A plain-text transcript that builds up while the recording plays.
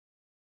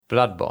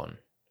Bloodborne,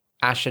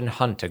 Ashen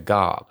Hunter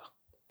garb.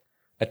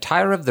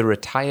 Attire of the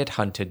retired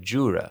hunter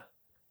Jura,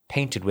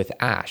 painted with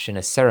ash in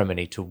a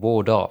ceremony to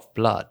ward off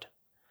blood.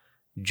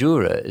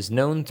 Jura is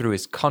known through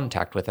his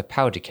contact with the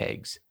powder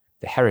kegs,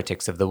 the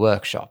heretics of the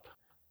workshop.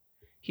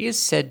 He is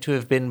said to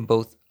have been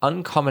both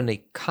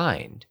uncommonly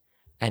kind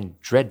and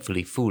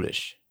dreadfully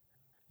foolish.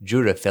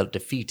 Jura felt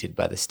defeated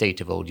by the state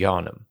of Old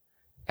Yharnam,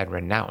 and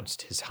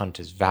renounced his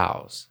hunter's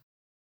vows.